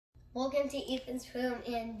Welcome to Ethan's Room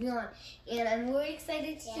and Beyond. And I'm really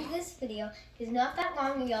excited to do this video because not that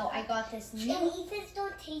long ago I got this new. And Ethan's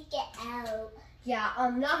don't take it out. Yeah,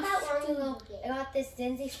 not that long ago I got this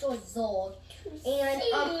Disney store Zurg, and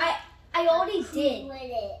I already did. What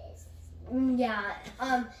it is? Yeah,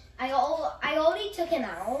 I already took it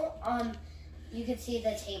out. You can see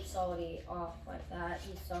the tape's already off like that.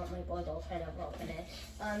 You saw my brother kind of open it.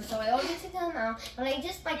 So I already took him out, but I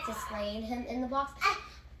just like displayed him in the box.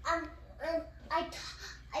 I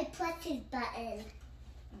pressed his button.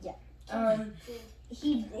 Yeah.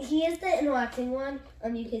 He is the interacting one.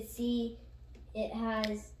 You can see it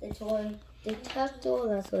has the toy detector.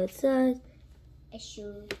 That's what it says. I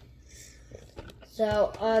should.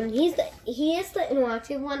 So he is the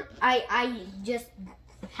interactive one. I just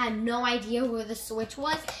had no idea where the switch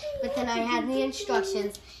was, but then I had the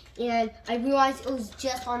instructions and I realized it was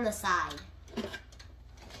just on the side.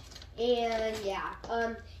 And yeah,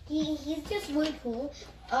 he's just really cool.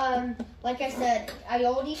 Like I said, I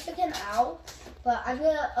already took him out, but I'm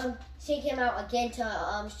gonna take him out again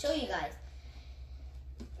to show you guys.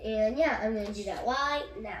 And yeah, I'm gonna do that right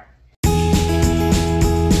now.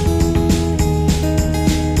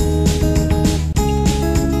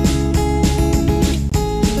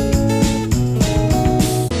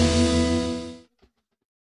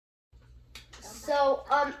 So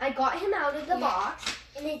I got him out of the box,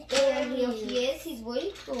 and here he is. He's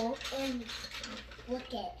really cool. And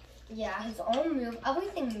look at. Yeah, his arm moves.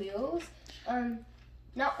 Everything moves.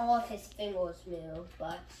 Not all of his fingers move,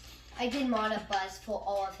 but I did mod a buzz for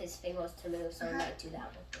all of his fingers to move, so I might do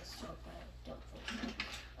that with this one, but I don't think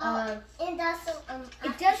so. And also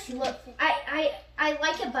it does look. I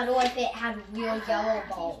like it better if it had real yellow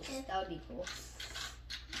balls. That would be cool.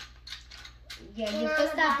 Yeah, you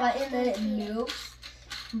push that button and it moves.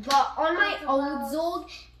 But on my old Zurg,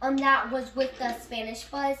 that was with the Spanish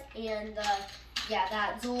buzz and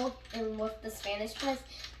that Zurg and with the Spanish buzz.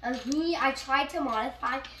 I tried to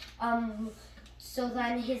modify so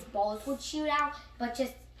then his balls would shoot out, but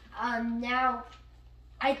just now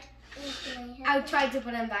I tried to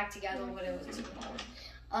put them back together, but it was too hard.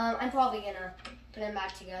 I'm probably gonna put them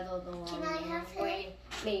back together the long way,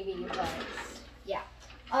 maybe, but yeah.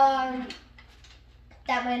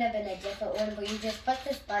 That might have been a different one, but you just press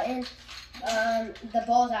this button. The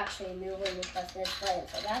ball's actually move when you press this button,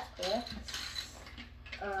 so that's cool.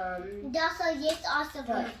 Also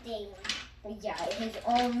good thing. Yeah, his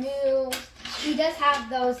arm moves. He does have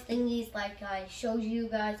those thingies like I showed you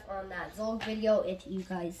guys on that Zurg video. If you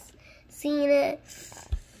guys seen it,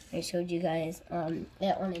 I showed you guys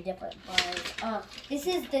it on a different buzz. This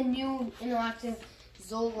is the new interactive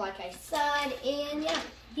Zurg, like I said, and yeah,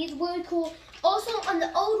 he's really cool. Also, on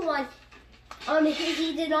the old one,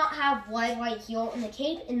 he did not have blood right here on the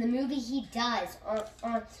cape. In the movie, he does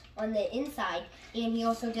on the inside, and he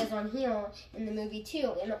also does on here in the movie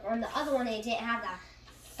too. And on the other one, it didn't have that.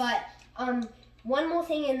 But one more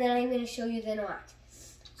thing, and then I'm going to show you the interact.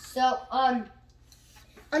 So on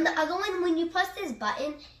the other one, when you press this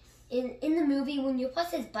button in the movie, when you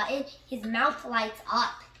press this button, his mouth lights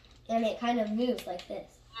up, and it kind of moves like this.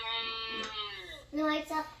 And it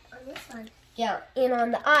lights up on this one. Yeah, and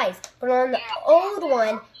on the eyes. But on the old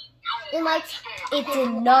one, it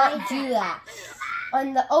did not do that.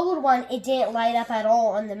 On the old one, it didn't light up at all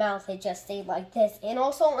on the mouth. It just stayed like this. And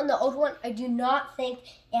also on the old one, I do not think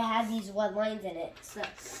it had these red lines in it. So,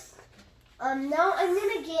 now I'm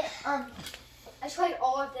gonna get I tried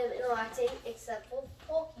all of them interacting except for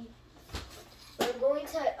Forky. So I'm going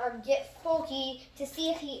to get Forky to see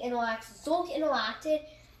if he interacts. Zurg interacted,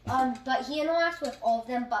 but he interacts with all of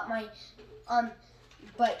them.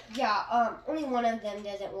 But yeah, only one of them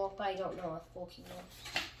doesn't work, but I don't know if Forky works.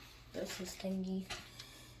 There's his thingy.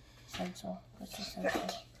 Sensor. What's the sensor?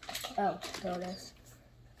 Oh, there it is.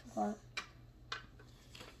 What?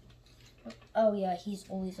 Oh yeah, he's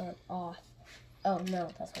always on off. Oh no,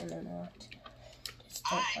 that's on and off. Just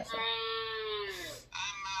don't press it.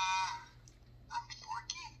 I'm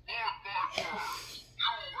Forky.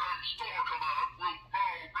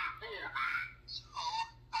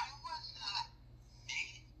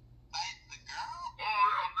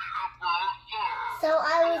 So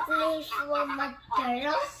I was made from a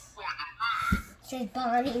turtle. Says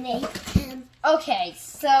Bonnie made him. Okay,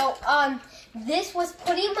 so this was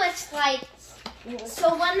pretty much like. So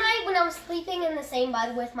one night when I was sleeping in the same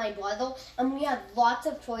bed with my brother, and we had lots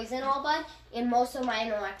of toys in our bed, and most of my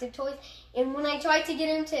interactive toys. And when I tried to get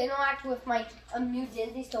him to interact with my new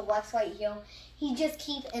Disney store Lex right here, he just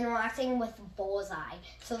keeps interacting with Bullseye.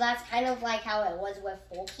 So that's kind of like how it was with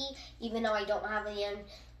Forky, even though I don't have anyone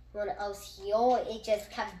else here. It just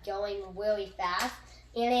kept going really fast.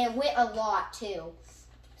 and it went a lot too.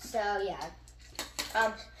 So yeah,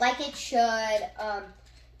 like it should.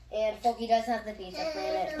 And Forky does have the pizza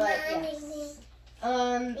planet, but yes.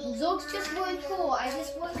 Zurg's just really cool. I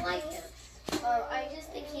just really like him. I just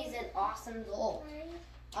think he's an awesome Zurg.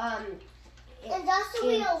 And also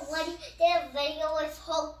we already did a video with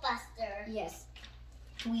Hulkbuster. Yes,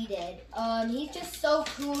 we did. He's just so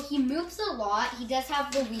cool. He moves a lot. He does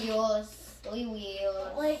have the wheels, silly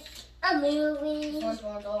wheels. Like a movie. Yes,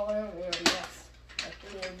 like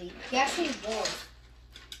the movie. He actually rolls.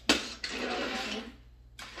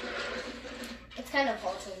 It's kind of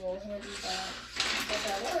hard to roll him, but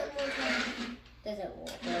doesn't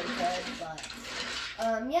work very good.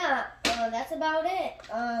 But yeah, that's about it.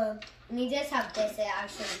 And he does have this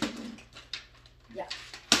actually. Yeah.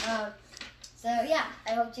 So yeah,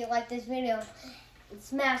 I hope you liked this video. And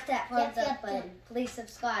smash that thumbs up button. Please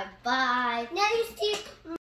subscribe. Bye. Now you see